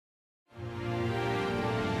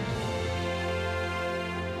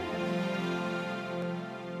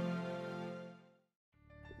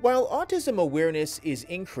While autism awareness is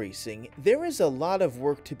increasing, there is a lot of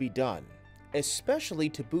work to be done, especially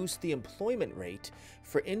to boost the employment rate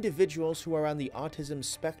for individuals who are on the autism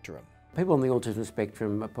spectrum. People on the autism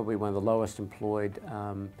spectrum are probably one of the lowest employed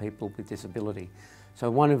people with disability. So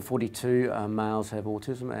 1 in 42 males have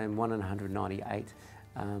autism and 1 in 198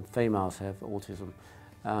 females have autism.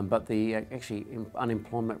 But the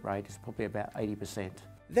unemployment rate is probably about 80%.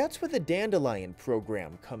 That's where the Dandelion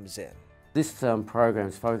Program comes in. This program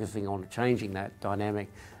is focusing on changing that dynamic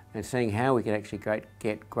and seeing how we can actually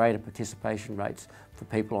get greater participation rates for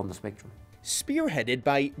people on the spectrum. Spearheaded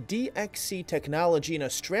by DXC Technology in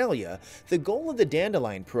Australia, the goal of the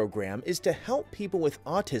Dandelion Program is to help people with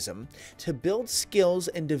autism to build skills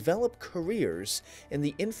and develop careers in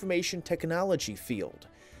the information technology field.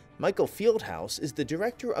 Michael Fieldhouse is the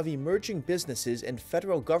Director of Emerging Businesses and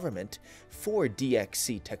Federal Government for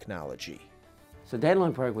DXC Technology. So the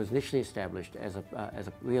Dandelion Program was initially established as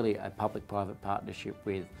really a public-private partnership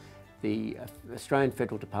with the Australian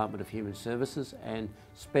Federal Department of Human Services and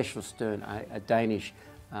Specialist Stern, a Danish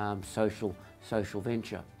social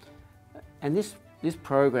venture. And this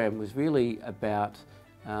program was really about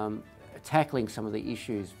tackling some of the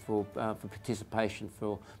issues for participation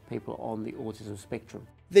for people on the autism spectrum.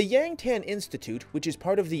 The Yang Tan Institute, which is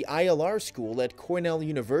part of the ILR school at Cornell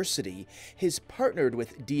University, has partnered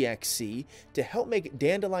with DXC to help make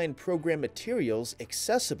Dandelion Program materials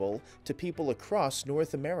accessible to people across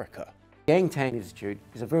North America. Yang Tan Institute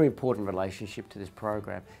is a very important relationship to this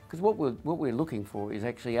program because what we're looking for is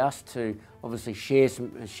actually us to obviously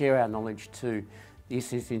share our knowledge to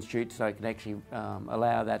this institute so it can actually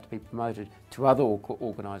allow that to be promoted to other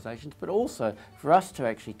organisations, but also for us to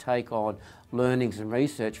actually take on learnings and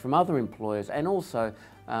research from other employers and also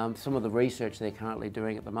some of the research they're currently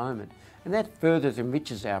doing at the moment. And that further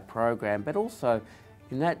enriches our program, but also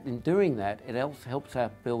in doing that, it also helps us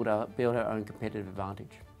build our own competitive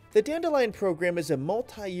advantage. The Dandelion Program is a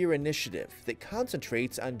multi-year initiative that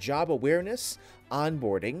concentrates on job awareness,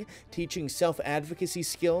 onboarding, teaching self-advocacy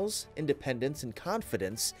skills, independence, and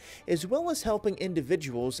confidence, as well as helping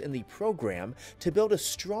individuals in the program to build a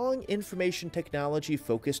strong information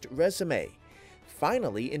technology-focused resume.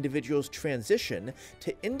 Finally, individuals transition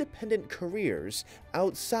to independent careers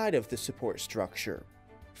outside of the support structure.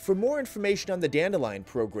 For more information on the Dandelion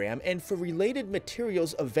Program and for related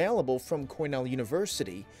materials available from Cornell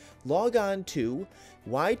University, log on to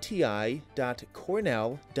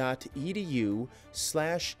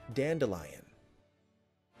yti.cornell.edu/dandelion.